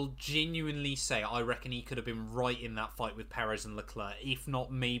 I will genuinely say I reckon he could have been right in that fight with Perez and Leclerc, if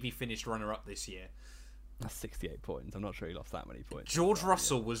not maybe finished runner-up this year. That's 68 points. I'm not sure he lost that many points. George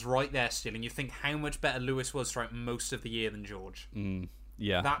Russell was right there still, and you think how much better Lewis was throughout most of the year than George.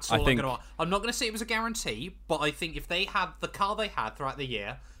 Yeah, that's all I'm going to. I'm not going to say it was a guarantee, but I think if they had the car they had throughout the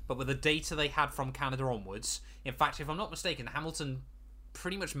year, but with the data they had from Canada onwards, in fact, if I'm not mistaken, Hamilton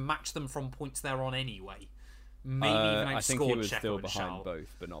pretty much matched them from points there on anyway. Maybe even outscored. I think he was Checo still and behind Charles.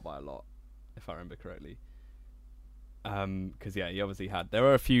 both, but not by a lot, if I remember correctly. Because he obviously had. There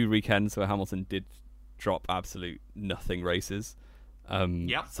were a few weekends where Hamilton did drop absolute nothing races.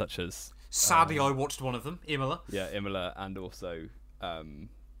 Such as. Sadly, I watched one of them, Imola. Yeah, Imola, and also.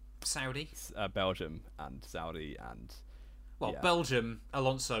 Saudi, Belgium, and Saudi, and Belgium.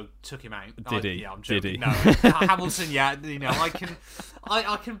 Alonso took him out. Did he? Yeah, I'm joking. Did he? No, Hamilton. Yeah,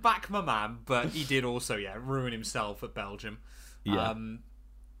 I can back my man, but he did also ruin himself at Belgium. Yeah.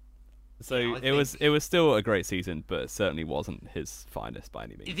 It was still a great season, but it certainly wasn't his finest by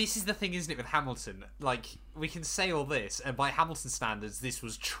any means. This is the thing, isn't it, with Hamilton? Like, we can say all this, and by Hamilton standards, this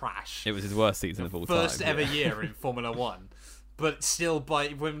was trash. It was his worst season of all time. First ever year in Formula One. But still,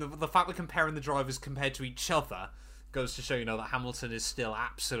 when the fact we're comparing the drivers compared to each other goes to show, that Hamilton has still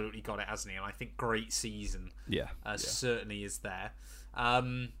absolutely got it, hasn't he? And I think great season certainly is there. I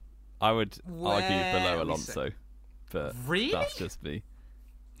would argue below Alonso, but really? That's just me.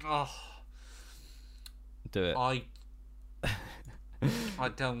 Oh. Do it. I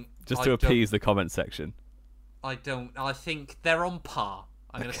don't... Just to appease the comment section. I don't... I think they're on par.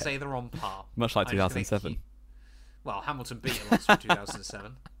 I'm going to say they're on par. Much like 2007. Well, Hamilton beat Alonso in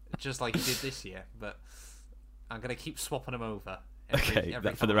 2007, just like he did this year, but I'm going to keep swapping them over. Every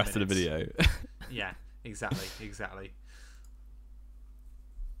for the rest of the video. Yeah, exactly.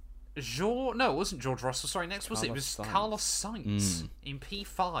 No, it wasn't George Russell. Sorry, next was it? It was Sainz. Carlos Sainz in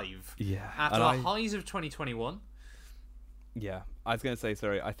P5. Yeah. After the highs of 2021. Yeah, I was going to say,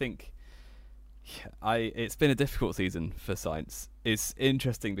 sorry, I think it's been a difficult season for Sainz. It's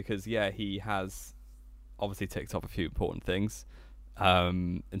interesting because, he has obviously ticked off a few important things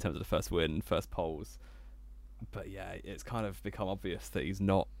in terms of the first win, first poles. But it's kind of become obvious that he's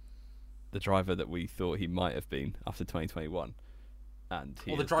not the driver that we thought he might have been after 2021. And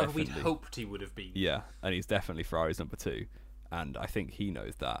the driver we'd hoped he would have been. Yeah, and he's definitely Ferrari's number 2. And I think he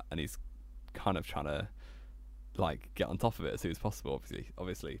knows that, and he's kind of trying to get on top of it as soon as possible,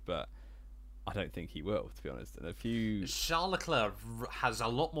 obviously. But I don't think he will, to be honest. And Charles Leclerc has a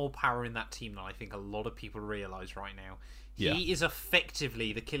lot more power in that team than I think a lot of people realise right now. He is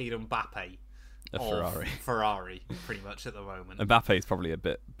effectively the Kylian Mbappe of Ferrari, pretty much at the moment. Mbappe is probably a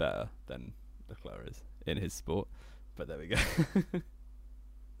bit better than Leclerc is in his sport, but there we go.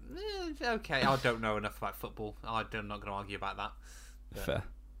 Okay, I don't know enough about football. I'm not going to argue about that. But. Fair.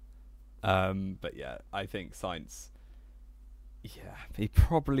 But I think Sainz, he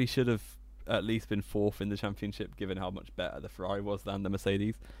probably should have at least been 4th in the championship, given how much better the Ferrari was than the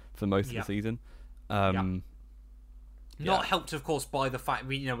Mercedes for most of the season. Not helped, of course, by the fact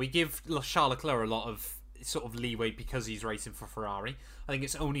we give Charles Leclerc a lot of sort of leeway because he's racing for Ferrari. I think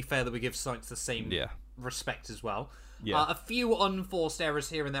it's only fair that we give Sainz the same respect as well. A few unforced errors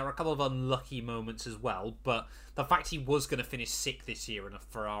here and there, a couple of unlucky moments as well, but the fact he was going to finish 6th this year in a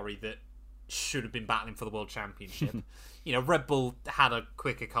Ferrari that should have been battling for the World Championship. Red Bull had a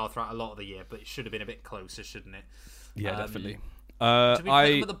quicker car throughout a lot of the year, but it should have been a bit closer, shouldn't it? Yeah, definitely. Do we put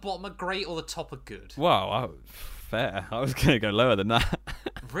them at the bottom of great or the top of good? Wow, fair. I was going to go lower than that.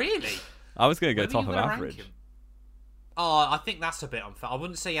 Really? I was going to go top of average. Oh, I think that's a bit unfair. I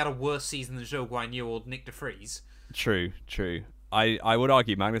wouldn't say he had a worse season than Zhou Guanyu or Nick de Vries. True. I would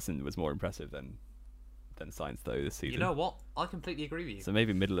argue Magnussen was more impressive than Sainz though this season. You know what? I completely agree with you. So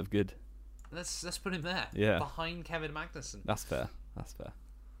maybe middle of good. Let's put him there. Yeah. Behind Kevin Magnussen. That's fair.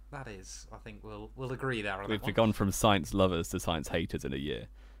 That is. I think we'll agree there. We've gone from Sainz lovers to Sainz haters in a year.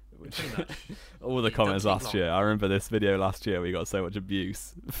 Pretty much. All the comments last year. I remember this video last year. We got so much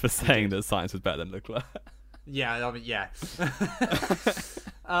abuse for saying that Sainz was better than Leclerc. Yeah, I mean, yeah.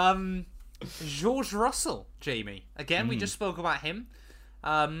 George Russell, Jamie. Again, we just spoke about him.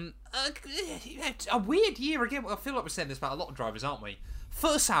 A weird year again. I feel like we're saying this about a lot of drivers, aren't we?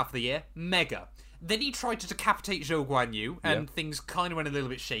 First half of the year, mega. Then he tried to decapitate Zhou Guanyu, and things kind of went a little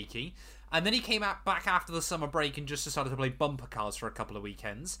bit shaky. And then he came back after the summer break and just decided to play bumper cars for a couple of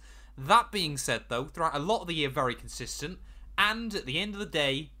weekends. That being said, though, throughout a lot of the year, very consistent. And at the end of the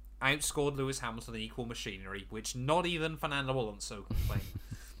day, outscored Lewis Hamilton in equal machinery, which not even Fernando Alonso can claim.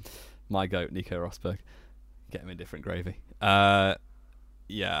 My goat, Nico Rosberg. Get him in different gravy.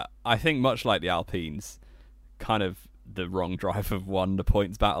 Yeah, I think much like the Alpines, kind of the wrong driver won the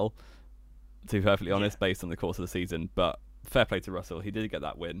points battle, to be perfectly honest, based on the course of the season. But fair play to Russell. He did get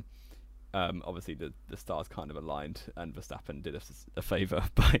that win. Obviously, the stars kind of aligned, and Verstappen did a favour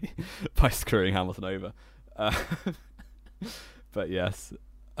by screwing Hamilton over. But yes,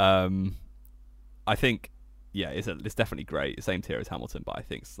 I think, it's definitely great. Same tier as Hamilton, but I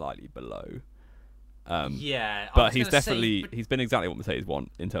think slightly below. But he's been exactly what Mercedes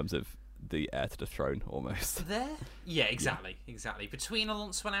want in terms of the heir to the throne, almost. Exactly. Between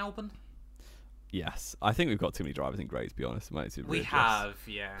Alonso and Albon. Yes, I think we've got too many drivers in grey, to be honest. We have,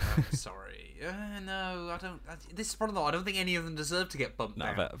 yeah. Sorry. No, I don't. This is probably not. I don't think any of them deserve to get bumped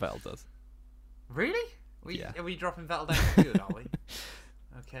down. No, Vettel does. Really? Are we dropping Vettel down for good, are we?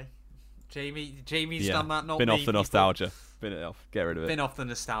 Okay. Jamie's done that, not been me. Off the nostalgia. Been off. Get rid of it. Been off the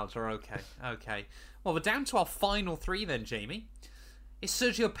nostalgia, okay. Well, we're down to our final three then, Jamie. It's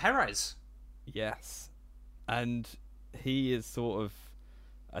Sergio Perez. Yes. And he is sort of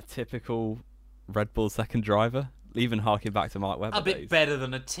a typical Red Bull second driver, even harking back to Mark Webber a bit better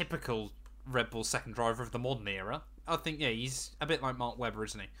than a typical Red Bull second driver of the modern era. I think, he's a bit like Mark Webber,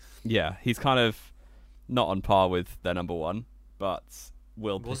 isn't he? Yeah, he's kind of not on par with their number one, but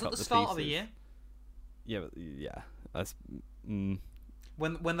will pick up the pieces. Was it the start of the year? Yeah. That's...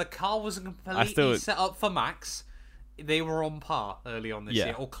 When the car wasn't completely set up for Max, they were on par early on this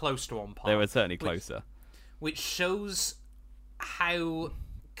year, or close to on par. They were certainly closer. Which shows how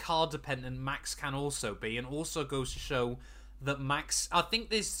car dependent Max can also be, and also goes to show that Max... I think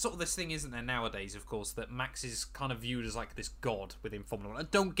there's sort of this thing, isn't there, nowadays, of course, that Max is kind of viewed as like this god within Formula 1.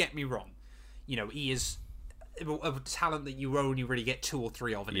 And don't get me wrong. He is a talent that you only really get 2 or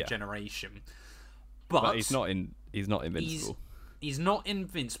 3 of in a generation. But he's not invincible. He's not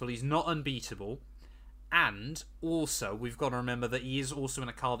invincible. He's not unbeatable. And also, we've got to remember that he is also in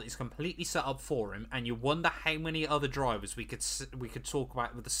a car that is completely set up for him. And you wonder how many other drivers we could talk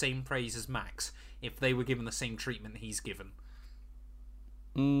about with the same praise as Max if they were given the same treatment he's given.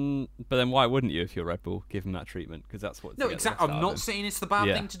 But then why wouldn't you if you're Red Bull give him that treatment? Because that's what. No, exactly. I'm not saying it's the bad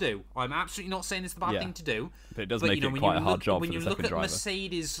thing to do. I'm absolutely not saying it's the bad thing to do. But it does make it quite a hard job for the second driver. When you look at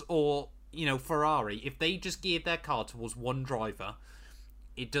Mercedes or Ferrari, if they just geared their car towards one driver,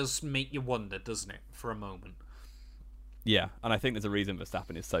 it does make you wonder, doesn't it, for a moment? Yeah, and I think there's a reason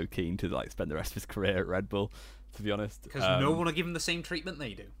Verstappen is so keen to spend the rest of his career at Red Bull, to be honest. Because no one will give him the same treatment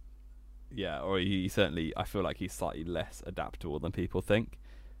they do. Yeah, or he certainly, I feel like he's slightly less adaptable than people think.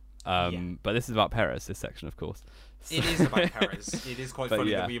 But this is about Perez, this section, of course. So it is about Perez. It is quite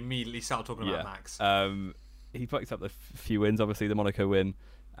funny that we immediately start talking about Max. He picked up a few wins, obviously, the Monaco win,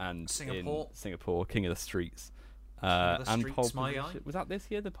 and Singapore, King of the Streets. And pole position. Was that this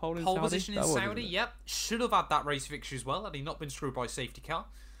year, the pole in Saudi? Pole position in Saudi, yep. Should have had that race victory as well, had he not been screwed by a safety car.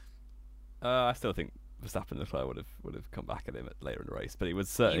 I still think Verstappen and Leclerc would have come back at him later in the race, but he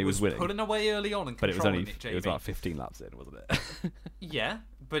was winning. He was pulling away early on and controlling it, Jamie. It was about 15 laps in, wasn't it? Yeah,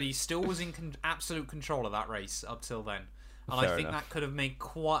 but he still was in absolute control of that race up till then. And I think that could have made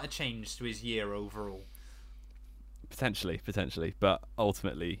quite a change to his year overall. Potentially. But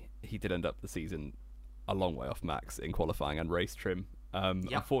ultimately, he did end up the season a long way off Max in qualifying and race trim.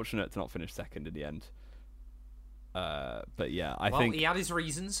 Unfortunate to not finish second in the end. But yeah, I think... he had his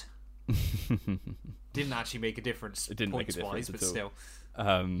reasons. Didn't actually make a difference. It didn't make a difference but still.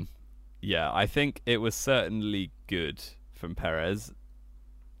 Yeah, I think it was certainly good from Perez.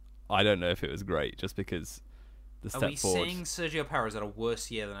 I don't know if it was great, just because the step forward... Are we saying Sergio Perez had a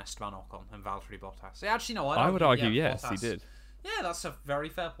worse year than Esteban Ocon and Valtteri Bottas? Actually, no, I would argue yes, Bottas. He did. Yeah, that's a very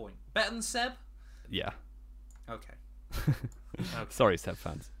fair point. Better than Seb? Yeah. Okay. Sorry, Seb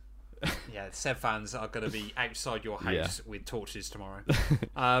fans. Yeah, Seb fans are going to be outside your house with torches tomorrow.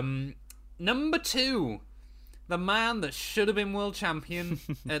 Number 2, the man that should have been world champion,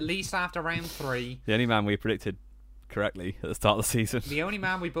 at least after round 3. The only man we predicted correctly at the start of the season. The only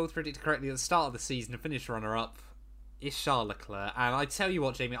man we both predicted correctly at the start of the season and finished runner-up is Charles Leclerc. And I tell you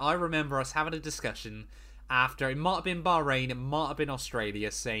what, Jamie, I remember us having a discussion, after, it might have been Bahrain, it might have been Australia,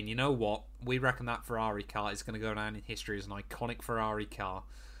 saying, you know what, we reckon that Ferrari car is going to go down in history as an iconic Ferrari car.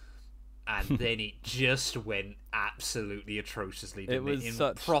 And then it just went absolutely atrociously, didn't it?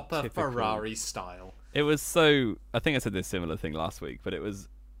 In proper Ferrari style. It was so... I think I said this similar thing last week, but it was...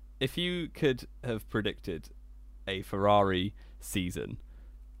 If you could have predicted a Ferrari season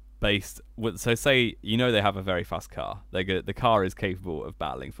based... So say, you know they have a very fast car. The car is capable of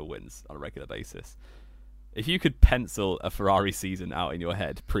battling for wins on a regular basis. If you could pencil a Ferrari season out in your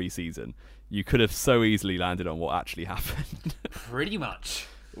head pre-season, you could have so easily landed on what actually happened. Pretty much.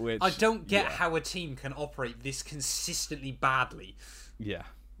 I don't get how a team can operate this consistently badly. Yeah.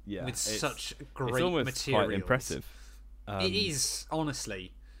 With such great it's almost materials. Quite impressive. It is,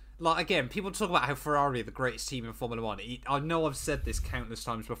 honestly. Like, again, people talk about how Ferrari are the greatest team in Formula 1. I know I've said this countless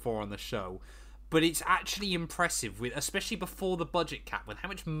times before on the show, but it's actually impressive, with especially before the budget cap, with how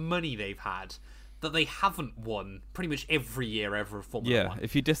much money they've had, that they haven't won pretty much every year ever of Formula 1.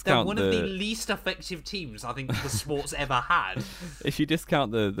 If you discount They're one of the least effective teams I think the sport's ever had. If you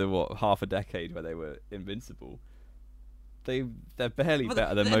discount the half a decade where they were invincible, they're barely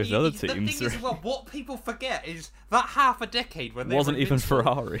better than most other teams. The thing is, what people forget is that half a decade when they wasn't even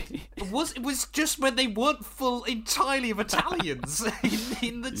Ferrari. It was just when they weren't full entirely of Italians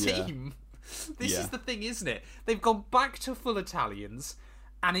in the team. This is the thing, isn't it? They've gone back to full Italians.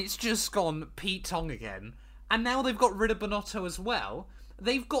 And it's just gone Pete Tong again. And now they've got rid of Bonotto as well.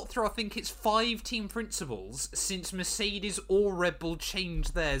 They've got through, I think it's 5 team principals since Mercedes or Red Bull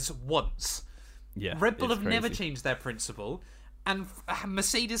changed theirs once. Yeah, Red Bull have never changed their principle. And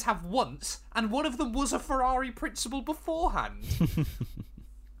Mercedes have once. And one of them was a Ferrari principle beforehand.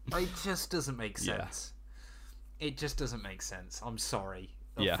 It just doesn't make sense. Yeah. It just doesn't make sense. I'm sorry.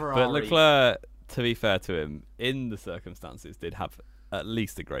 But Leclerc, to be fair to him, in the circumstances, did have... at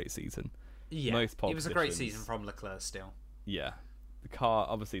least a great season. Yeah, it was a great season from Leclerc still. Yeah. The car,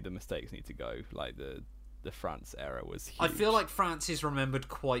 obviously the mistakes need to go. Like the France era was huge. I feel like France is remembered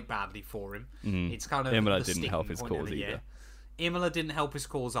quite badly for him. Mm. It's kind of Imola didn't help his cause either. Imola didn't help his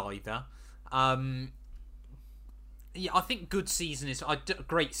cause either. Yeah, I think great season,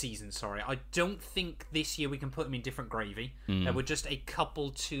 sorry. I don't think this year we can put him in different gravy. There were just a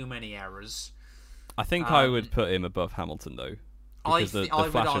couple too many errors. I think I would put him above Hamilton though. Because the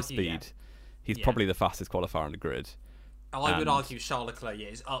flash of speed, he's probably the fastest qualifier on the grid. I would argue Charles Leclerc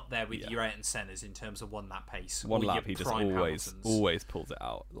is up there with your Ayrton Senna's in terms of one lap pace. One lap, he just always pulls it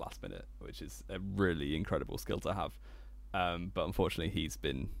out last minute, which is a really incredible skill to have. But unfortunately, he's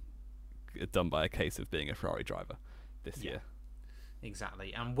been done by a case of being a Ferrari driver this year.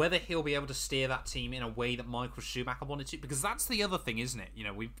 Exactly, and whether he'll be able to steer that team in a way that Michael Schumacher wanted to, because that's the other thing, isn't it? You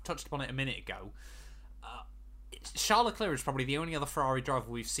know, we've touched upon it a minute ago. Charles Leclerc is probably the only other Ferrari driver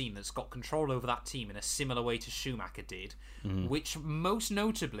we've seen that's got control over that team in a similar way to Schumacher did, which most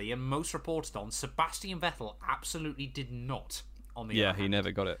notably and most reported on, Sebastian Vettel absolutely did not on the other hand. He never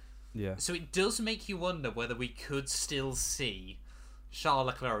got it. Yeah. So it does make you wonder whether we could still see Charles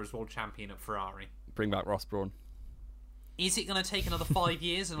Leclerc as world champion at Ferrari. Bring back Ross Brawn. Is it going to take another 5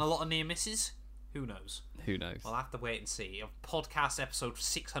 years and a lot of near misses? Who knows? Who knows? We'll have to wait and see. A podcast episode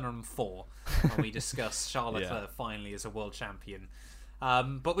 604 when we discuss Charles Leclerc finally as a world champion.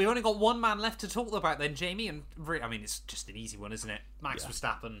 But we've only got one man left to talk about then, Jamie. And I mean, it's just an easy one, isn't it? Max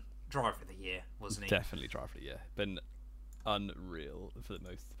Verstappen, driver of the year, wasn't he? Definitely driver of the year. Been unreal for the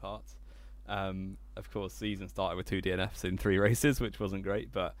most part. Of course, season started with 2 DNFs in 3 races, which wasn't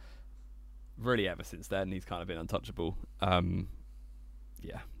great. But really, ever since then, he's kind of been untouchable.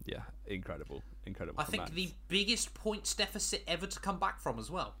 Incredible. I think the biggest points deficit ever to come back from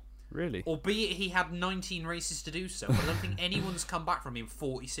as well. Really? Albeit he had 19 races to do so. I don't think anyone's come back from him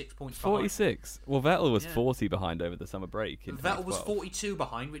 46 points 46? Behind. Well, Vettel was 40 behind over the summer break. Vettel was 42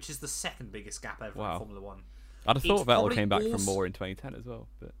 behind, which is the second biggest gap ever in Formula 1. I'd have thought Vettel came back from more in 2010 as well.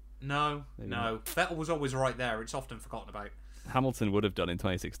 But No. Vettel was always right there. It's often forgotten about. Hamilton would have done in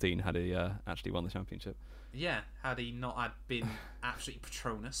 2016 had he actually won the championship. Yeah, had he not had been absolutely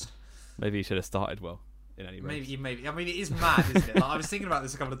Patronus. Maybe he should have started well in any race. Maybe. I mean, it is mad, isn't it? Like, I was thinking about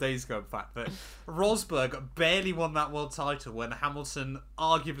this a couple of days ago, in fact, that Rosberg barely won that world title when Hamilton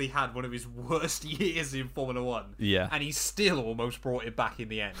arguably had one of his worst years in Formula 1. Yeah. And he still almost brought it back in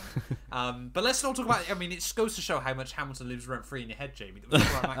the end. But let's not talk about... I mean, it just goes to show how much Hamilton lives rent-free in your head, Jamie.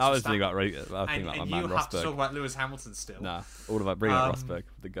 I was thinking about my man Rosberg. And you have to talk about Lewis Hamilton still. Nah, all about bringing up Rosberg,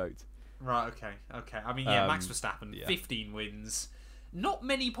 the GOAT. Right, okay. I mean, Max Verstappen, 15 wins. Not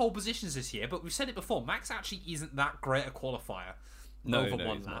many pole positions this year, but we've said it before. Max actually isn't that great a qualifier over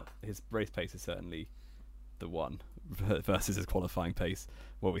one lap. Not. His race pace is certainly the one versus his qualifying pace.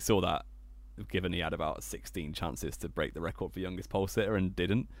 Well, we saw that given he had about 16 chances to break the record for youngest pole sitter and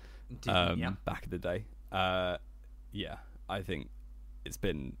didn't back in the day. Yeah, I think it's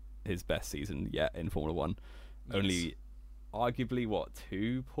been his best season yet in Formula 1. Yes. Only arguably,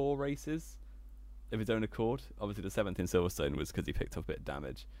 2 poor races of his own accord. Obviously, the 7th in Silverstone was because he picked up a bit of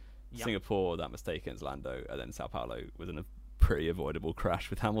damage. Yep. Singapore, that mistake against Lando, and then Sao Paulo was in a pretty avoidable crash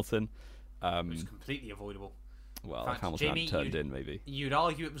with Hamilton. It was completely avoidable. Well, if Hamilton hadn't turned in, maybe. You'd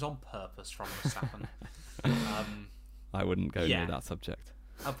argue it was on purpose from Verstappen. I wouldn't go near that subject.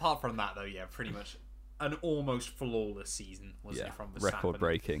 Apart from that, though, yeah, pretty much an almost flawless season, wasn't it, from Verstappen?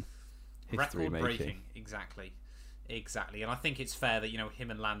 Record-breaking. Record-breaking, exactly. And I think it's fair that,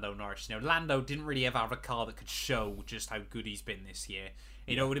 him and Lando Norris, Lando didn't really ever have a car that could show just how good he's been this year.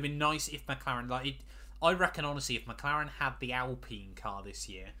 It would have been nice if McLaren, I reckon, honestly, if McLaren had the Alpine car this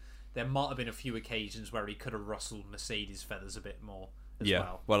year, there might have been a few occasions where he could have rustled Mercedes' feathers a bit more as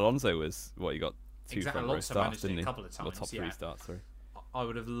well. Well, Alonso was, he got 2 front row starts, didn't he? A couple of times, top 3 starts, sorry. I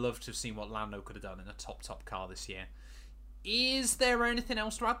would have loved to have seen what Lando could have done in a top car this year. Is there anything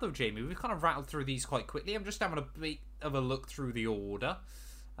else to add, though, Jamie? We've kind of rattled through these quite quickly. I'm just having a bit of a look through the order.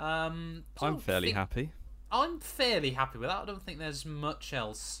 I'm fairly happy. I'm fairly happy with that. I don't think there's much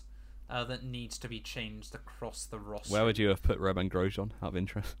else that needs to be changed across the roster. Where would you have put Romain Grosjean, out of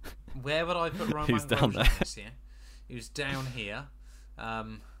interest? Where would I put Romain Who's down Grosjean there? This year? He was down here.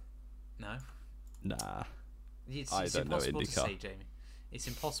 No. Nah. It's don't know impossible to IndyCar. say, Jamie. It's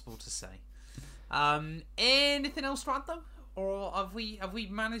impossible to say. Anything else to add, though? Or have we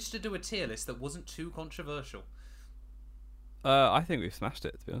managed to do a tier list that wasn't too controversial? I think we've smashed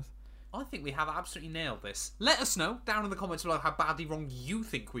it, to be honest. I think we have absolutely nailed this. Let us know down in the comments below how badly wrong you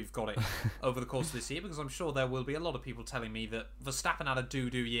think we've got it over the course of this year, because I'm sure there will be a lot of people telling me that Verstappen had a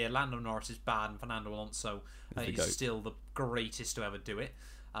doo-doo year, Lando Norris is bad, and Fernando Alonso is still the greatest to ever do it,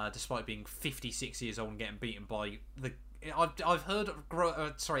 despite being 56 years old and getting beaten by the... I've heard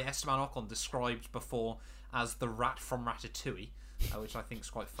Esteban Ocon described before as the rat from Ratatouille, which I think is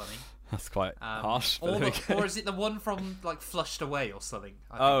quite funny. That's quite harsh. Or is it the one from Flushed Away or something?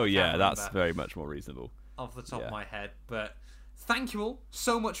 That's very much more reasonable. Off the top of my head. But thank you all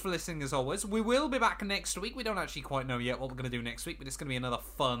so much for listening as always. We will be back next week. We don't actually quite know yet what we're going to do next week, but it's going to be another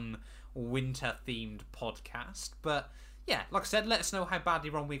fun winter-themed podcast. But yeah, like I said, let us know how badly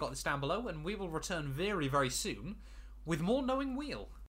wrong we got this down below, and we will return very, very soon with more Knowing Wheel.